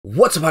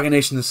What's up, Pokemon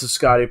Nation? This is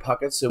Scotty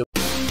Pocket. So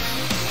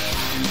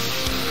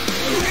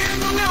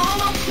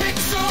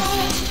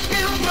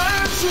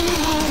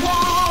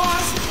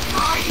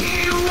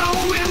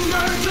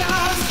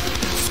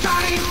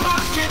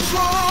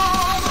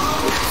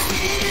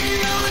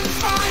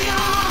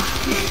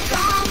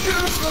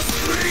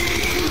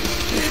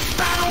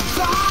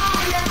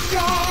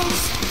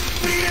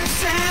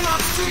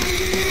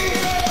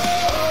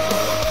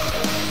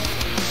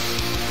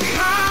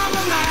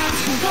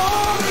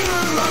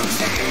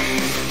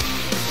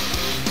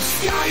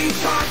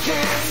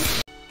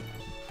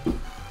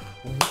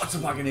what's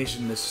up, Pokemon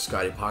Nation? This is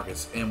Scotty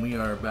Pockets, and we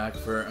are back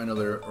for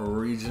another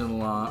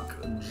Regionlocked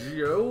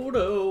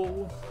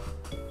Johto.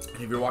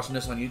 And if you're watching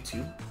this on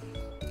YouTube,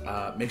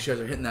 make sure you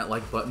guys are hitting that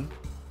like button.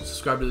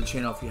 Subscribe to the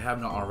channel if you have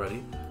not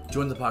already.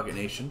 Join the Pokemon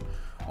Nation.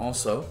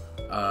 Also,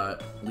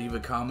 leave a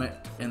comment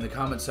in the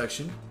comment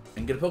section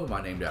and get a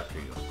Pokemon named after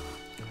you.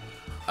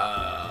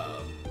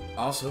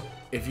 Also,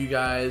 if you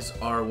guys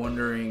are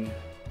wondering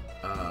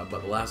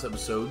about the last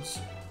episodes,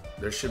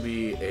 there should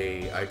be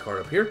a iCard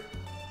up here.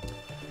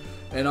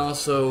 And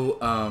also,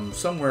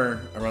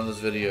 somewhere around this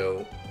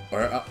video,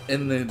 or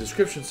in the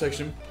description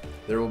section,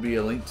 there will be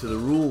a link to the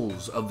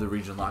rules of the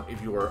Regionlock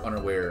if you are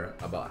unaware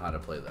about how to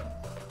play them.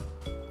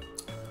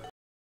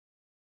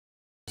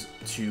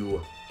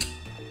 To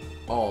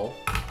all,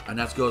 and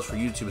that goes for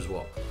YouTube as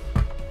well.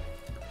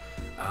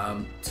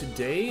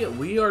 Today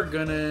we are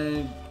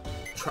gonna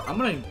try. I'm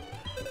gonna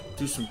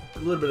do a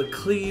little bit of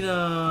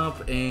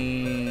cleanup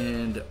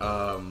and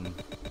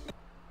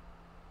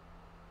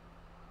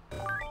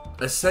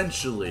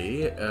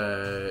essentially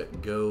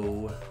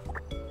go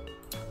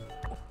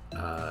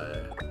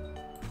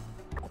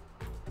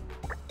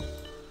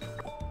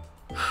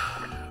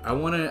I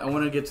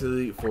wanna get to the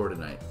Elite Four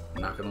tonight.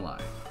 I'm not gonna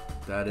lie.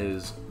 That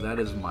is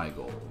my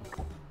goal.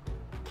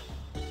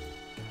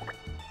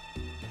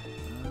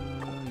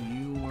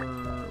 You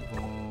are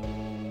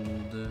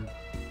evolved.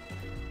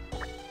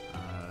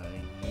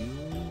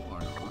 You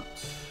are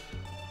not.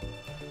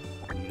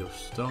 Need a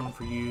stone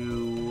for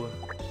you.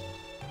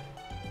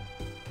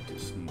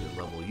 Just need to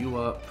level you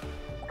up.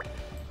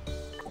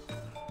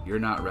 You're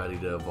not ready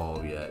to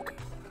evolve yet.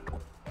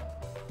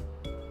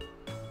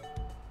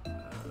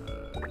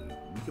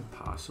 We could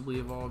possibly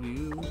evolve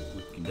you.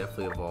 We can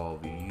definitely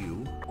evolve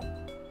you.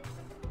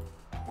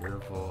 You're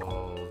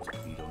evolved.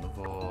 You don't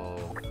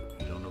evolve.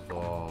 You don't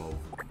evolve.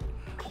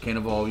 Can't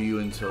evolve you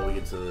until we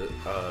get to the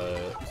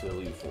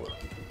Elite Four.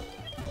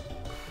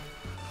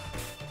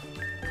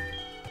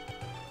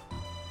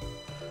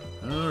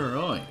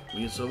 Alright,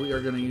 so we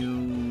are going to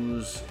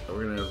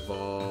we're going to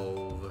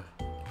evolve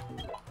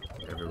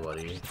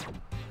everybody.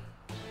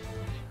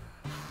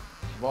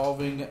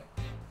 Evolving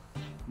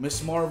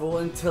Miss Marvel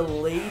into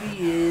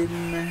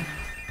Ladian.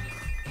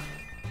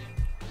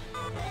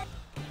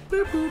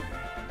 Boop, boop.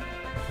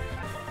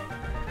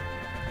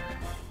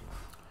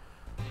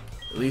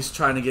 At least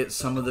trying to get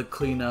some of the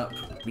cleanup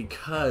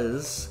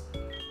because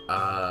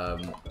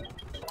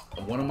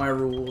one of my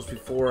rules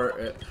before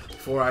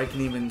I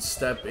can even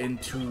step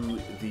into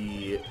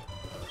the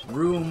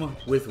room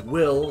with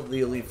Will,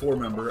 the Elite Four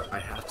member, I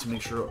have to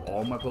make sure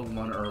all my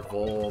Pokemon are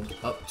evolved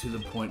up to the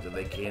point that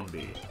they can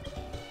be.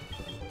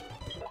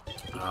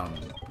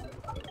 And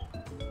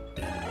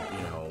you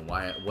know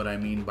what I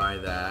mean by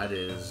that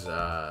is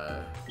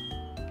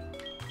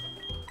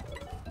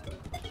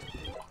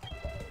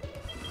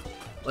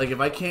like if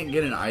I can't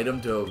get an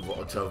item to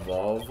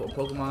evolve a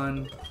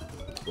Pokemon,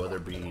 whether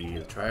it be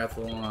a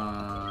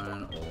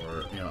triathlon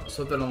or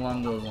something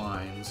along those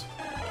lines,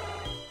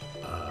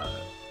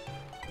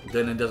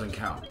 then it doesn't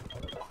count.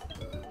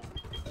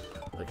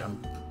 Like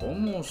I'm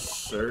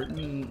almost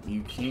certain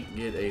you can't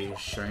get a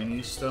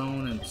shiny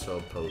stone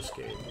until post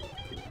game.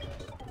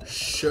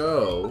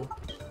 So,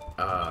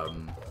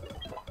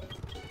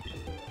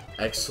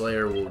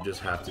 X-Slayer will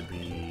just have to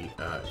be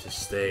to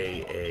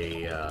stay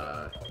a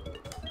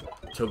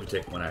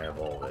Togetic when I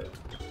evolve it.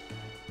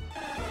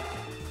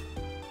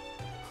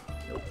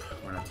 Nope,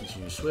 we're not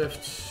teaching you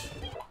Swift.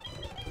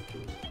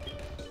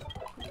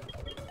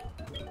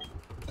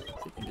 I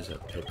think you just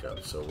have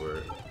Pickup, so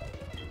we're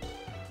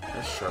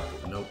that's Sharp.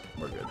 Nope,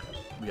 we're good.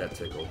 We got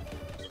Tickle.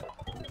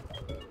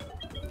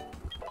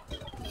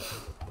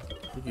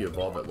 I think you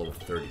evolve at level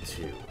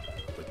 32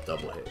 with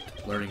Double Hit.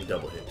 Learning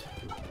Double Hit.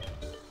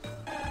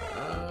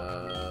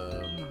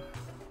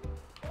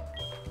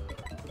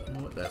 You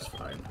know what? That's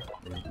fine.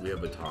 We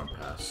have Baton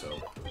Pass,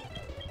 so.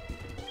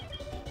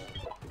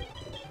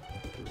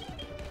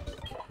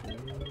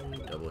 Okay,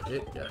 double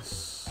hit,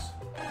 yes.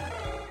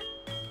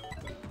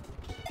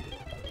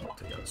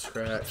 Take out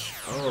Scratch.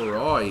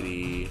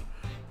 Alrighty.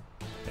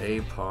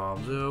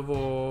 Apom's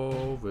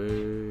evolving.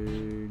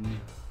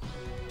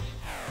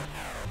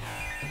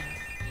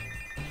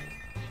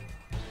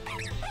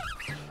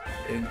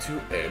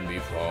 Into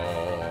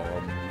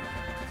Ambipom.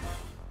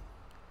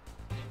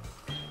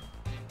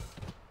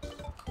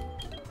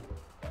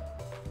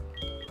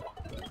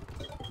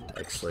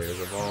 X-Slayer's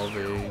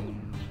evolving.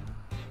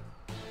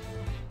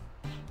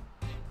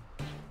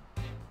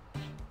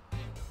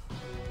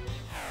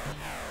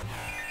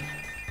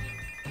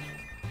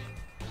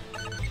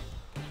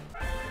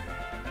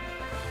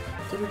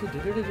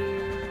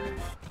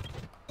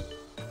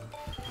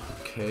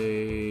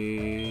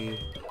 Okay,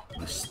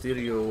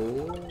 Mysterio.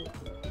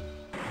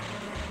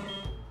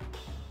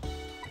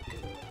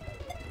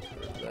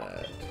 For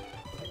that.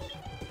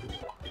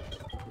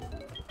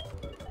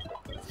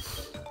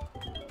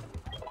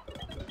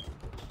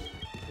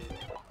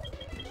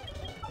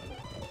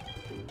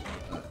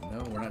 No,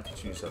 we're not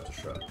teaching you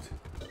self-destruct.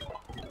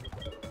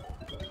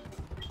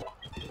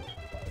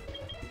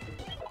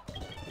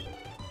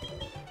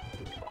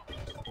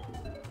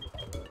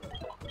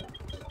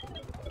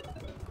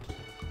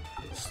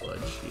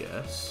 Sludge,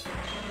 yes.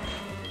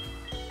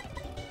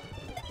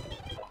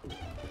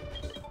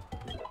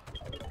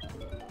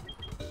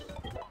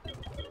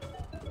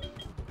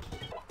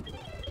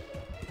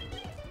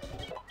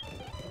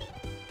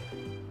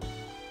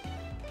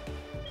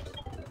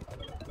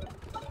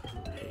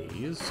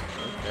 Haze,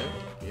 okay,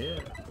 yeah,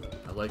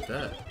 I like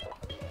that.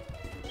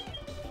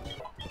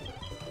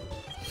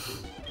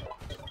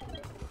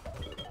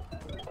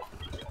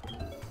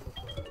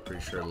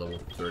 Pretty sure level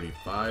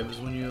 35 is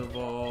when you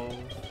evolve.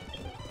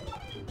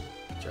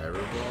 Gyro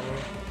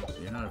Ball?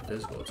 You're not a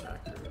physical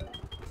attacker.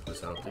 At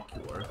least I don't think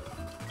you are.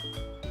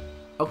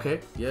 Okay,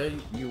 yeah,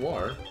 you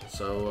are.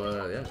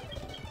 So, yeah.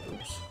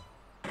 Oops.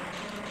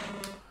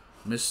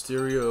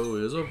 Mysterio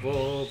is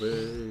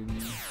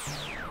evolving.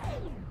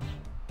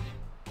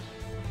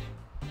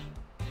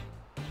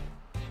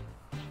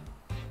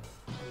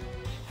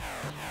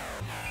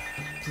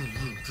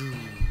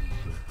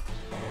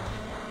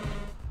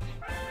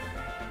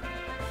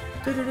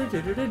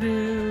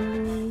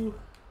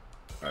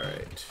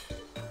 Alright.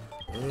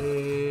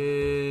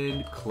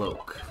 And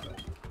Cloak.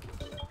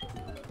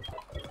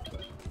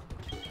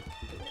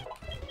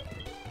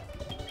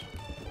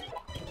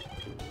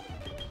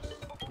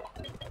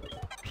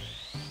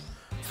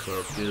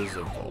 Cloak is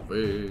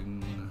evolving.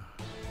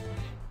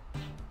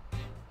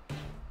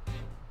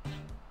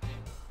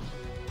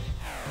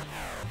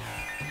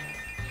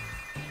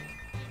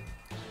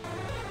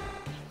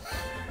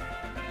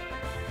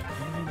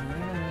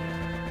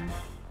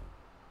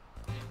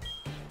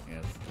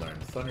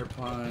 Thunder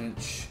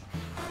Punch.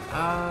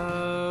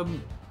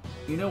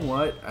 You know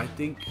what? I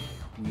think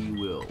we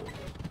will.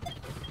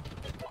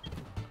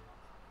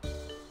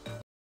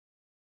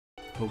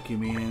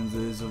 Pokemon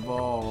is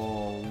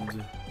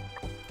evolved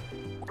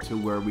to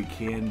where we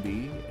can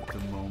be at the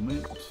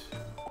moment.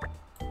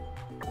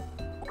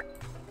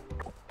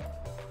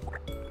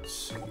 Let's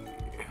see.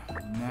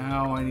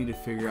 Now I need to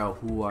figure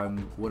out what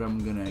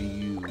I'm gonna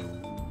use.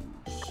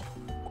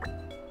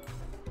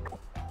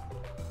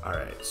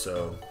 Alright,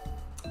 so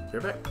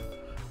you're back.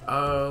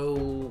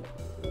 Oh.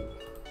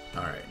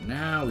 Alright,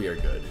 now we are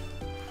good.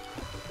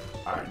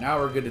 Alright, now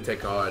we're good to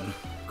take on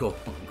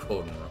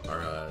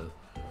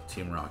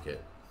Team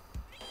Rocket.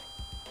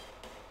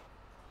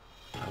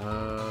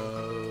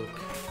 Okay.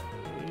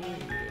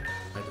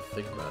 I had to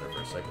think about it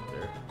for a second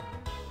there.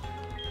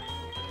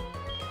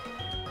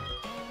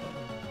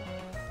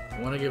 I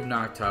want to give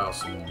Noctile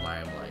some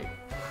limelight.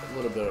 A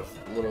little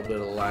bit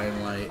of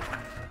limelight.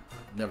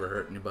 Never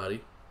hurt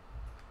anybody.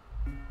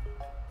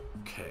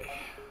 Okay.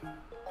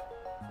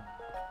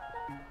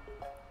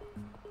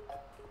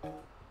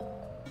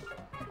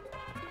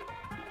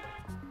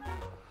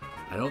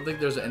 I don't think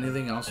there's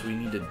anything else we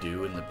need to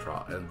do in the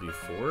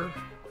before.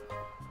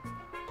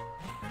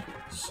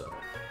 So.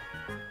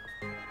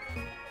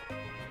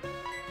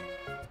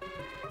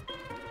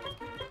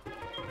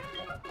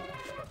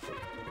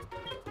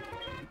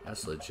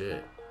 That's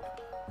legit.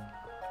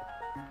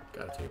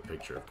 Gotta take a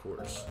picture, of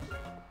course.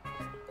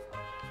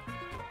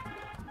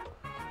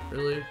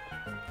 Really?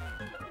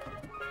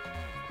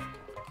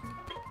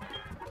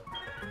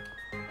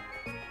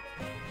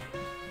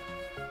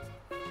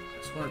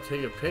 I want to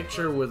take a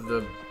picture with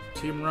the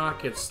Team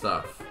Rocket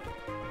stuff.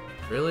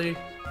 Really?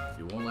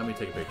 You won't let me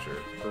take a picture.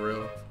 For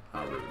real?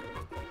 How rude.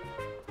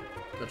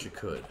 Thought you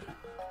could.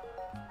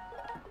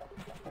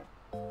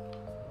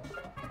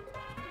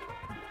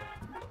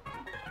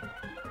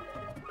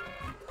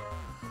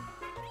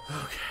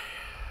 Okay.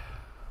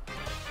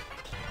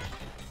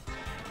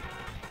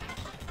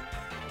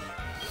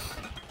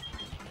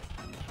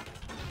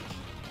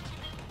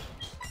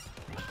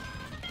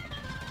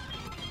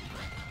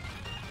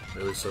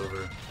 Really,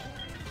 Silver?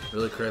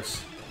 Really,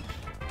 Chris?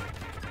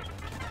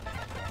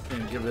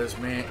 Can't give this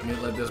man,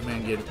 let this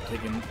man get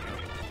taken,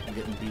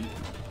 getting beat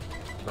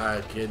by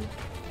a kid.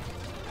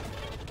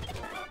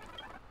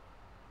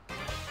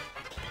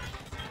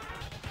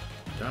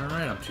 Darn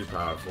right, I'm too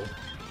powerful.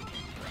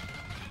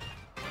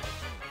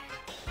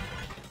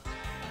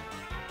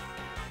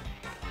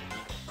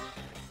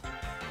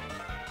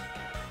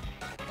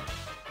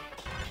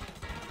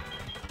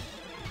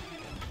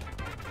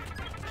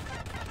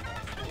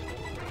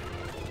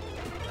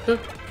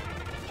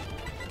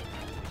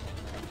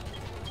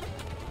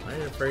 I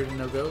ain't afraid of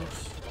no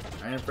ghosts.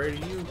 I ain't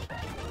afraid of you.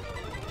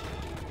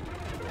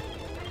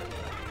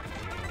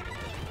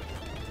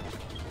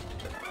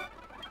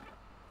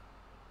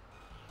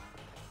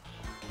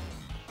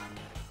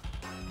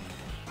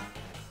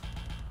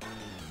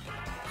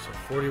 So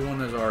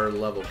 41 is our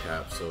level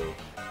cap, so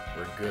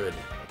we're good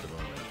at the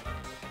moment.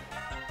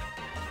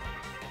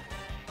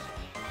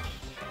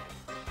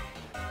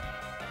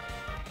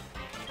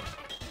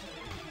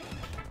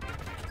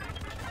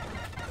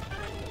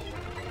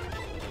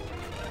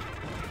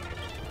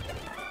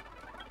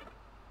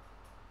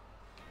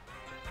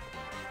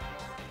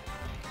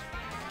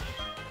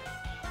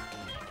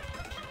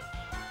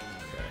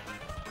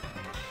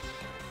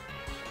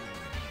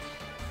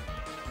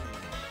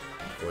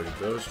 Avoided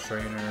those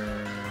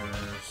trainers.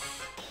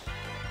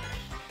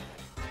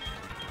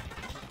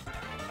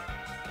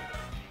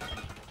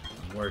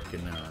 I'm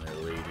working on it,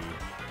 lady.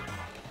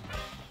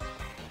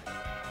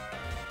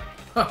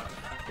 Huh.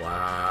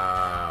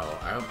 Wow.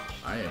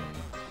 I am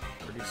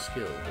pretty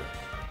skilled,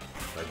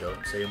 if I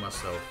don't say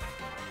myself.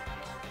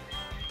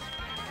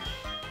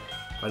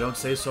 If I don't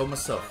say so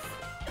myself.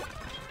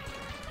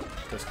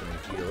 Just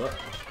gonna heal up.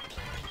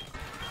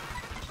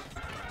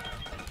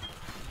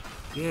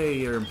 Yay,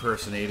 you're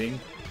impersonating.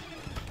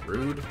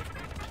 Rude.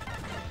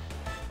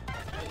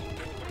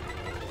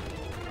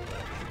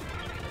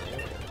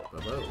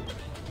 Hello.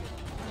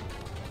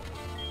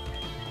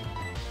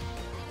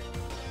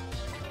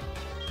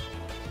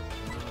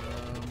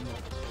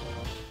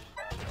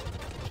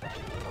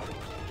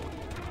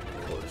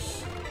 Of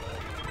course.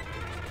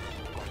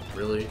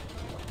 Really?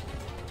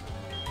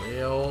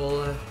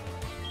 Well,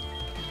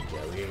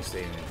 yeah, we ain't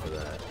staying in for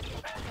that.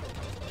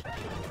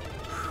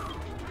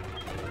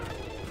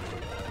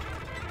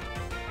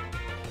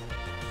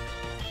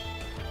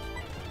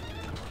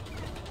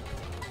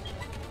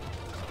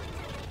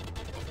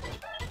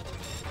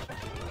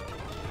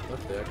 What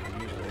the heck? You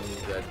use a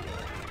move that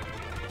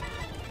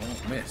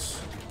won't miss.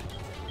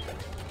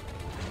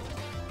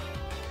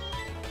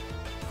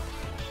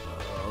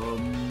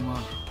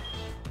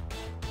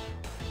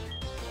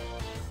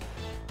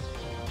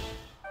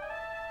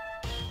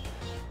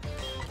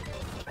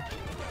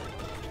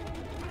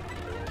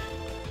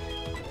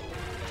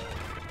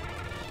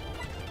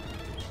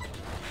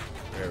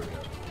 There we go.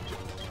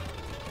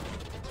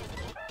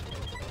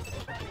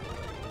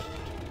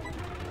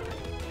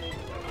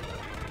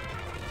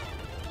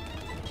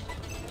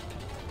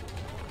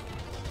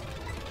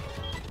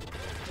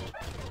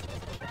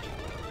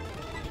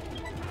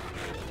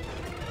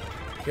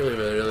 I can't believe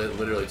it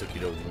literally took you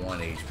to 1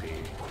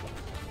 HP.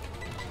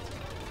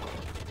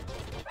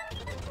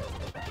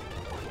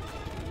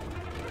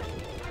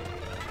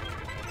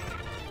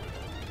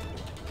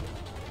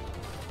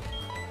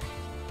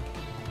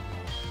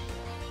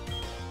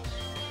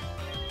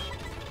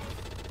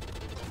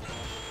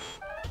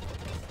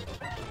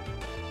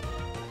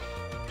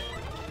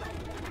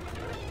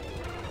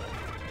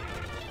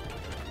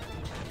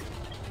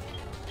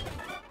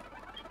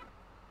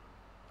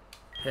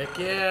 Heck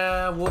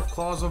yeah, Wolf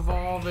Claw's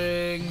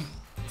evolving.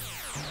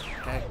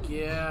 Heck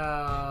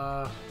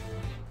yeah.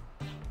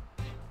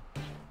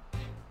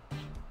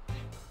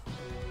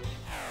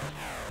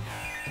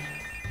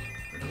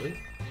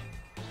 Really?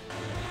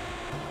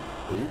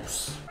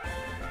 Oops.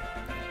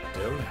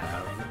 Don't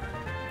have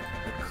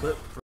a clip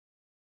for...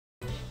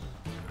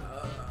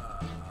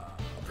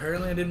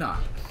 apparently I did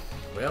not.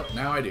 Well,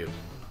 now I do.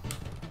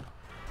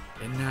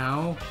 And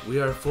now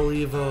we are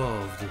fully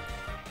evolved.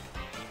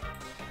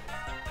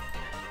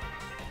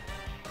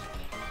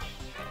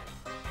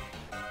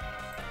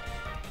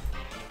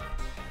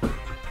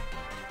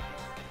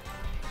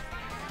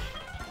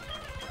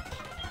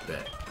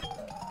 Bet.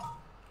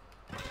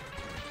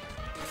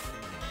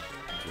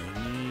 Do we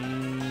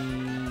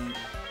need...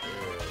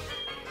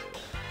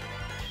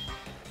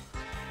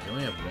 we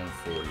only have one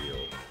full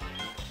heal.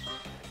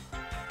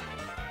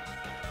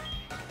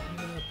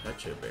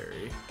 Pecha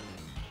Berry.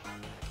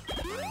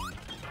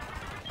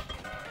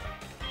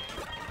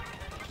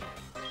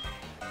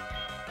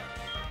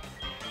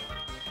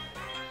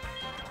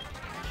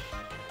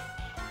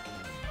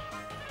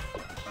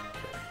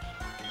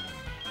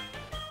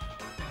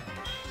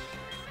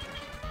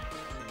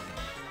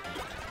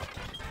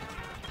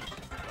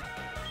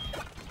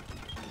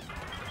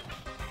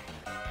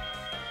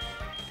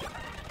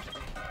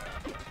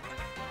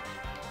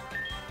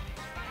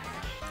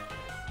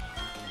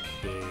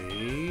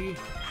 Okay.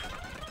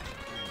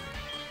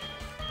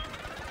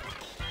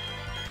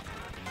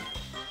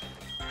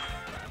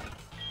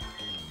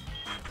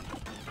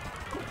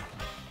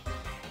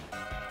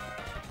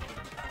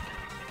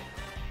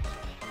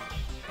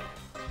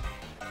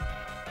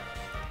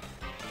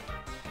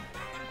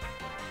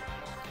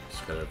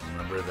 Just gotta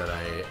remember that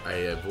I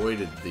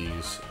avoided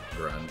these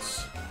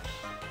grunts.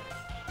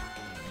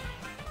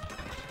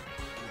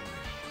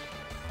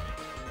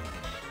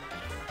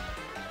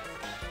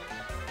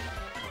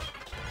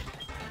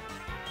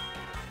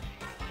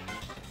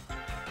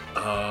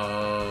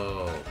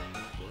 Oh,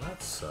 well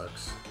that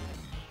sucks.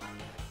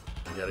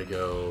 I gotta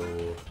go.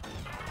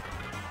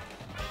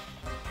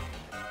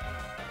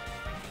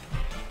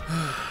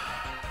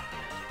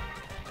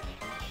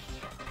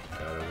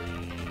 Gotta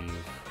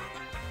leave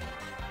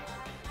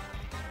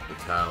the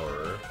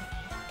tower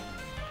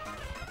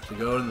to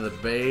go to the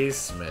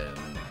basement.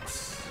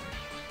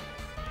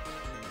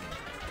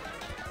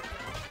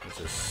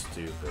 just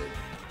stupid.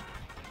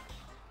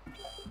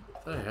 I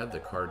thought I had the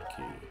card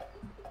key.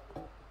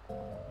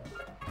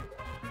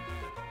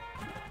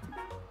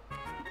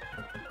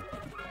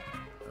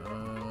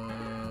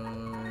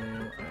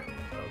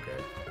 Okay.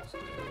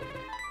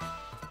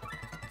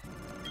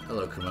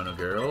 Hello, Kimono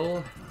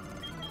girl.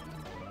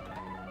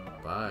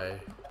 Bye.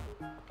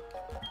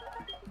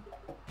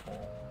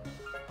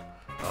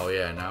 Oh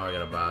yeah, now I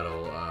gotta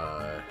battle,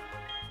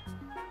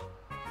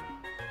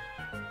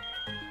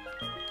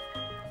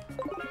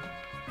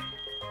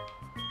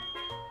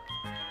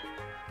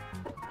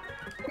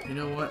 you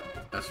know what?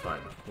 That's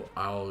fine. Well,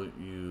 I'll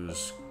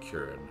use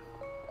Curran.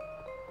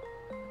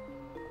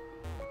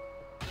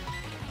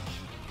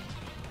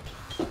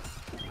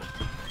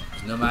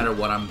 No matter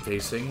what I'm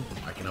facing,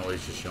 I can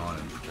always just yawn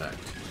and protect.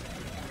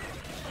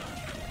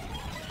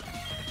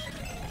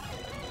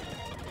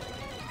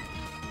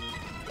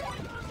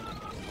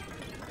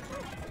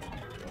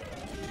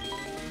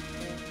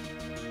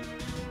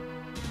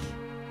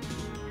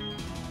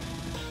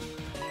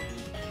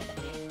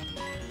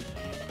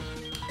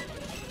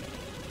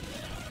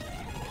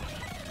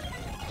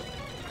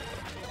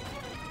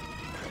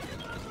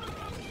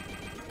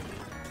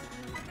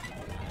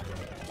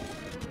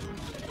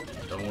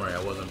 Don't worry,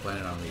 I wasn't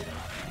planning on leaving.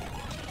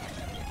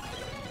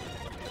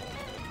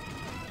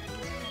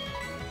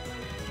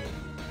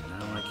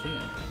 Now I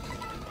can.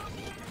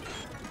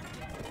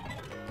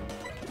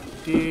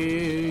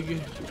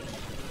 Dig.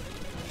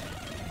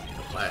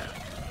 Flat.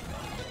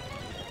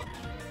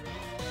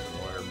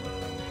 Water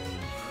move.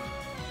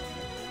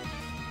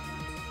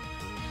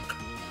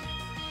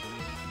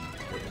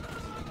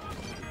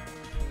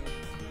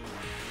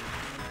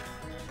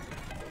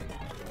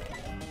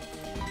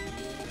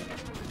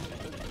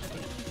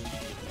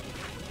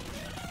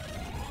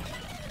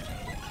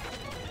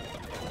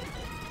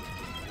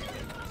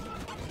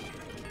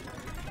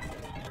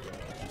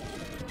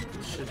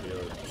 Should be able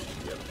to,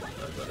 yep, I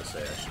was about to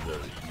say I should be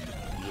able to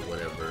eat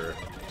whatever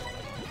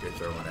you're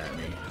throwing at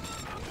me.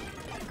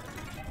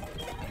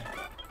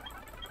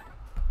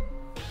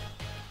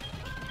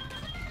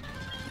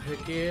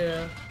 Heck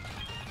yeah.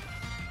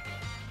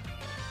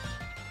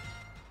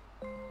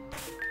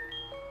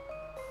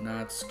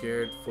 Not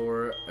scared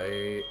for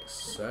a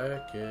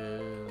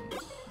second.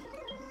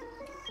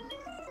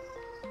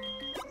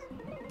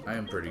 I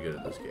am pretty good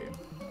at this game.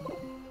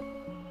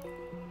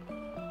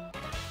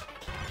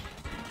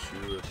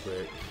 Real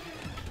quick.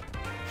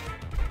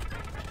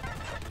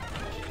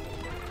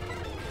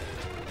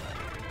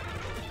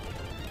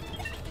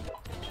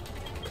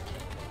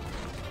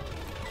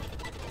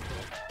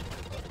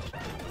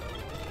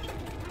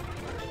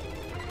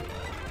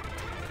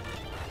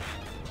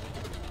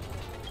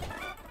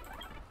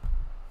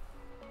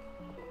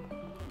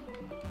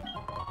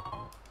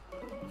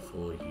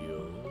 Full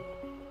heal.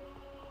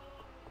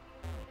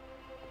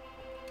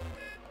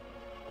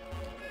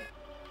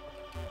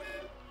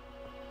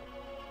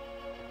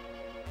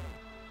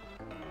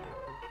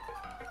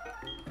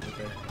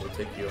 Okay, we'll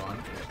take you on.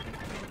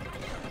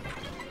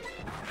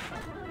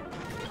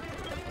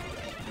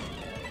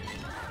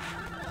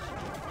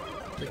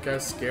 Think I'm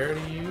scared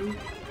of you?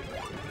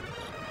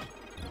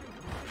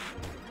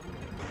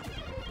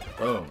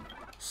 Boom.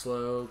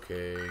 Slow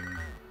King.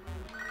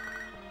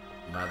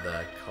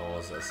 Mother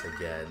calls us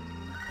again.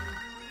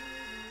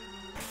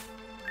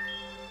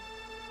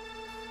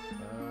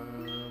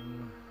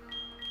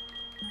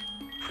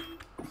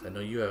 I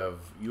know you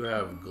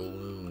have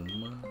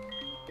Gloom.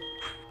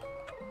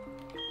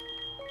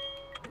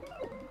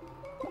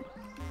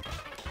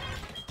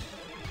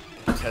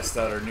 Test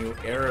out our new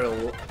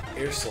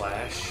air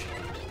slash.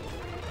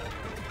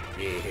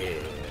 Yeah.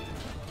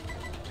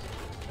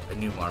 I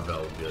knew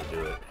Marvel would be able to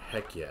do it.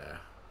 Heck yeah.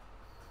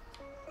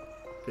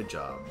 Good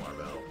job,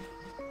 Marvel.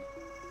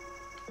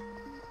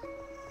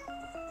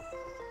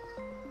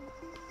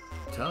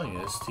 I'm telling you,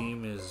 this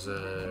team is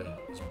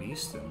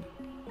beastin'.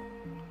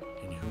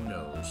 And who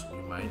knows, we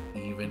might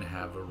even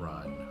have a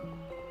run.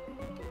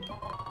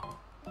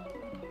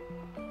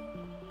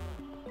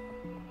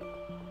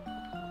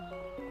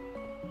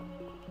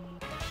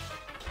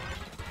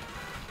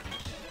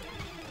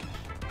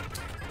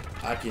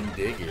 I can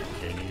dig it,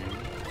 can you?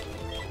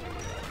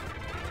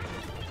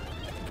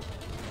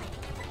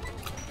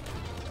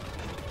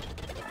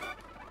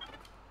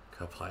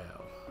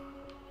 Kaplao.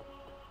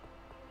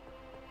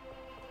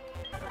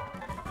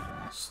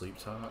 Sleep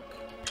talk.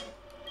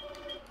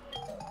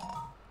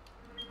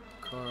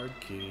 Card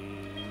key.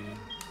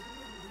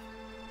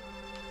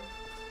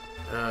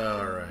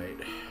 Alright.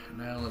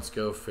 Now let's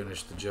go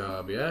finish the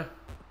job, yeah?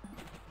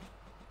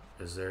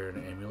 Is there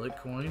an amulet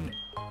coin?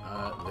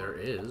 There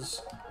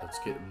is. Let's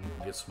get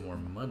some more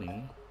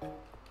money.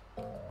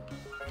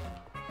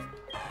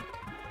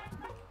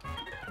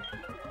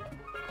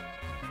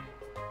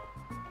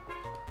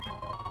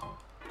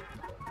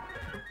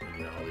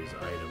 Get all these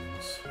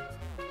items.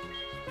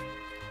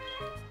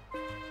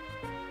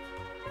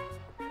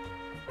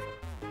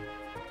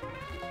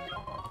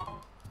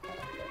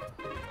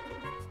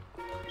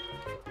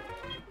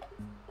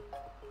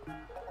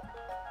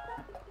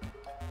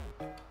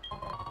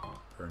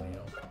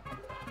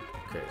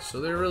 Okay,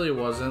 so there really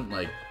wasn't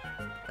like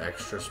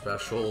extra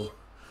special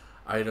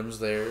items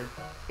there,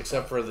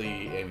 except for the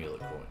amulet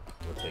coin.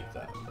 We'll take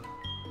that.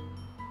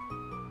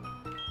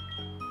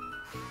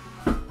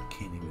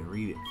 Can't even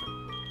read it.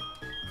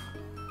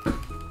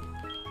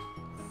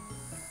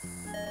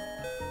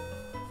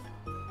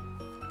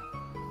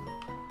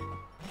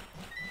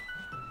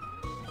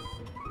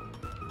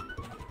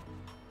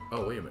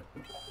 Oh, wait a minute.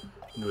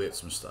 Go get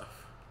some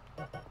stuff.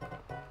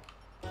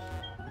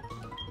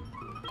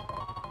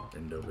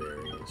 Endo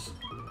berries.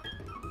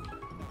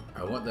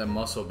 I want that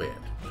muscle band.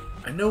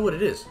 I know what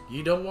it is.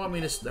 You don't want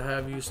me to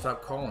have you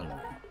stop calling me.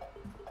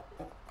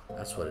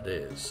 That's what it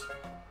is.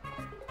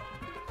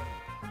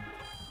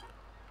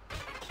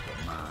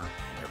 But Ma,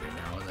 every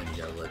now and then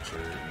you gotta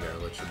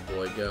let your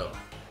boy go.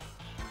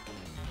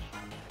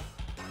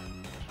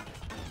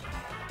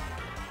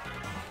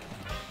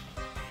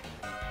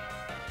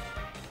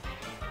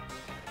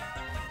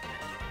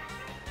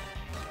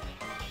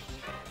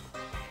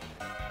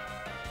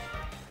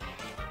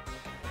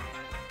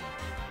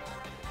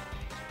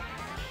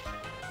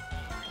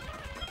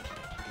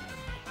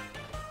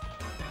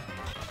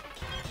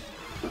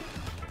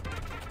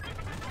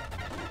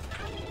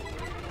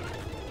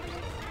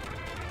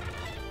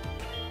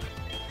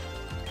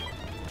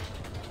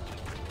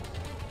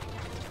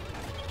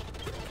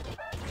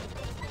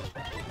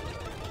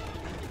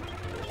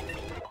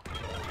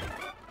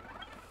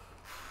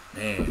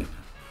 Man,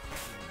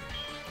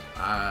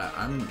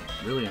 I'm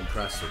really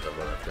impressed with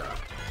what I've got.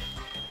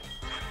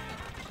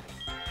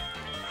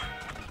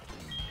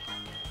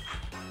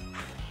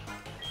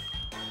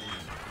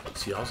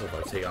 See, also if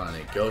I take on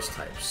any ghost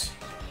types,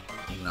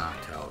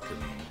 Noctowl can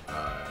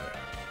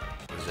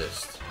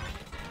resist.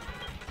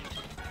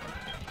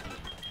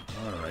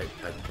 Alright,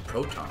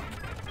 Proton.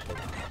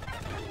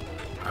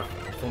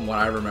 From what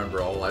I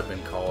remember, all I've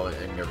been calling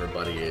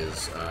everybody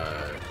is,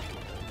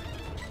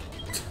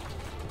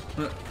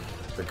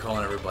 they're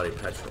calling everybody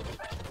Petrol.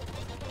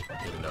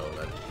 Even though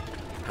that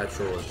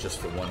Petrol is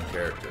just the one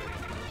character.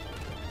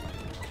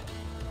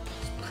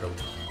 It's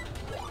Proton.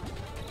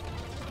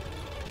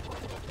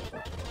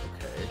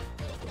 Okay.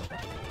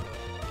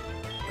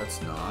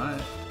 That's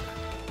not.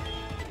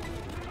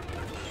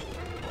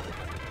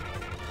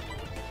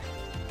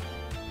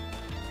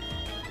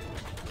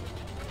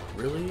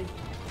 Really?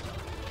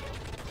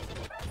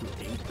 You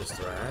ate this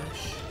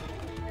Thrash?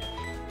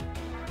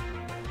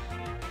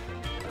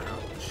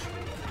 Ouch.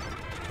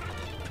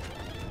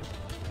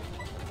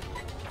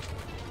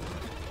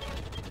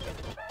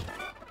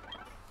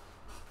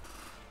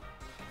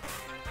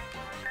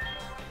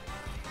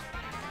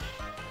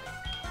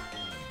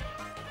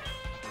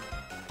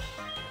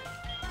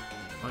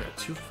 Oh, I got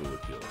 2 fluid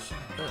heals.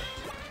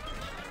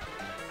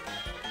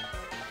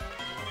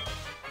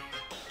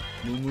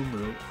 Moo Moo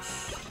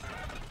Milks.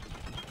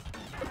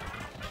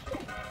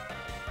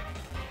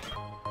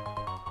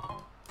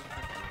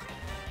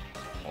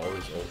 All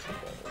these Ultra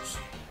Balls.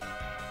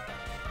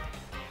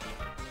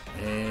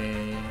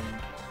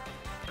 And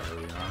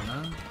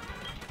Ariana.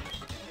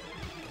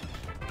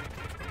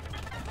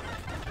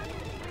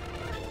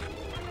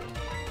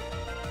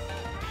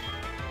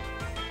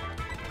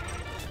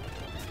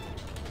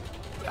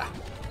 Ah.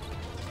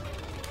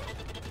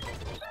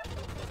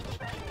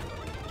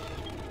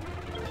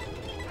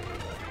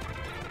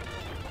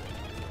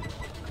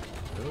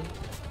 Really?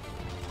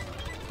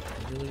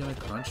 Are you really gonna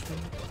crunch me?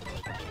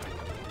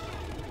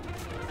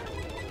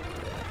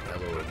 I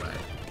lowered my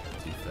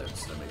defense,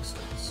 that makes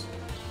sense.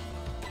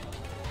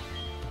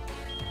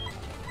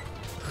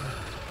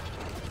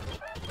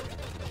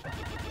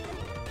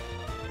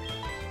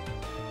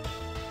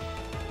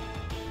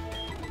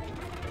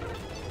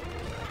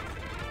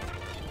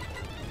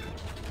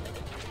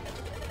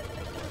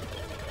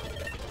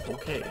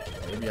 Okay,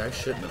 maybe I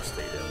shouldn't have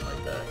stayed in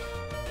like that.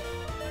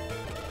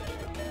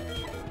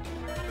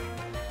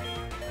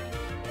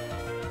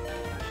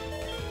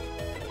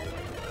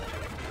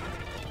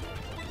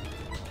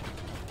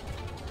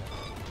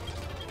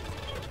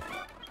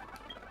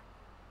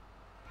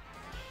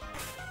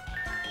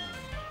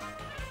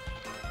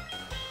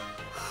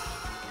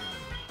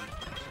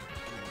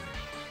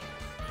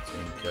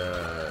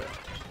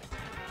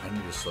 I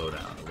need to slow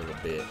down a little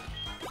bit.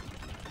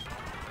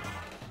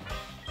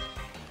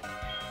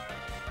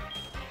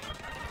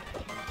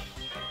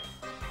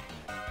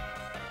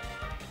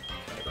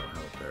 I don't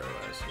have a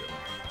paralyzed heal.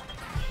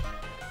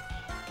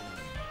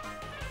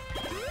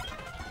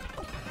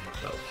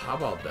 Oh, how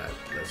about that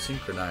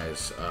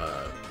synchronized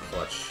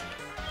clutch?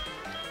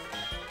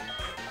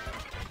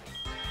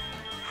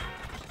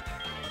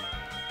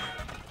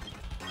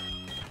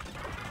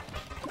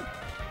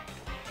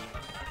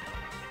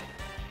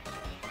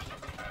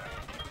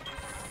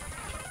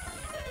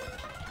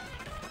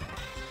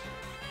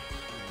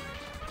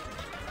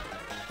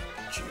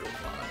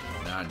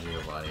 Not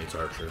Giovanni, it's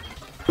Archer.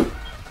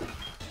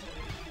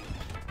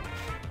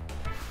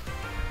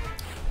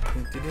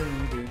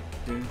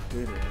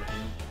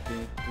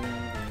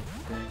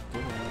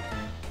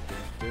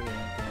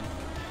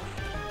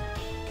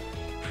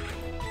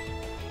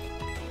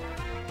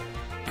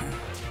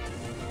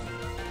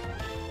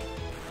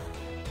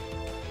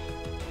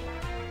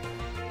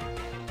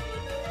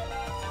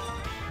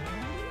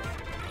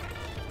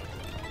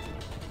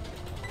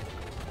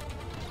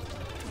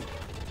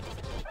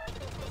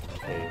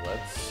 Okay,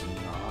 let's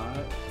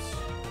not.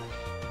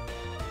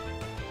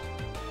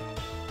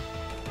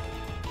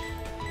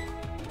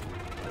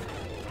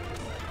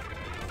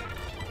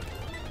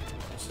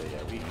 So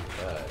yeah, we eat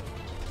that.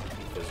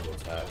 Eat physical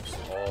attacks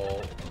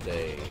all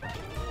day.